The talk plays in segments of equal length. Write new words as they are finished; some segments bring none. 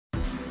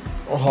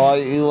Hi,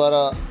 you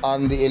are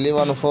on the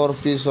 11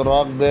 four-piece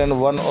rock band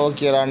ONE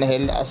OK Rock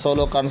held a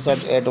solo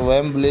concert at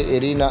Wembley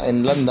Arena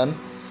in London,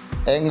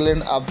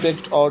 England. A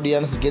packed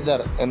audience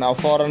gathered in a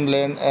foreign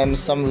land and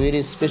some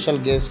very special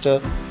guests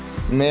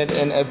made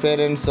an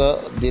appearance.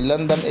 The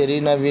London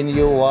Arena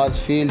venue was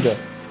filled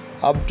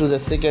up to the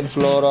second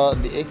floor.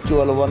 The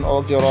actual ONE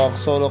OK Rock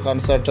solo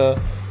concert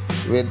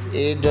with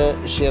Ed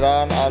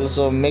Sheeran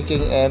also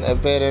making an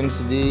appearance.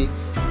 The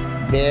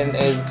band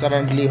is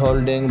currently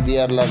holding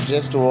their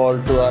largest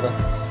world tour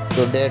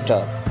to date.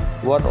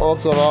 ONE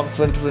OK Rock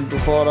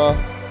 2024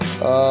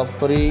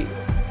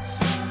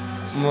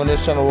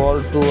 PREMONITION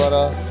WORLD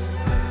TOUR.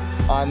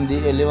 On the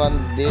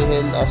 11th, they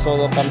held a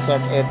solo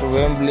concert at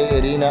Wembley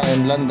Arena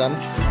in London.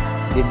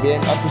 The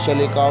band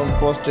officially account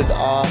posted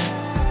a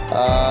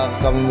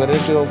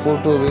commemorative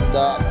photo with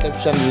the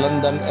caption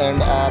 "London" and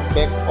a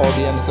packed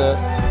audience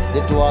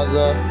that was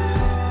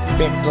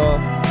packed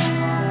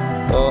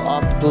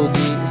up to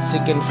the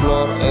second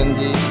floor in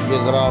the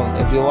background.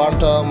 If you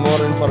want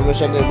more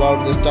information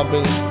about this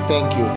topic, thank you.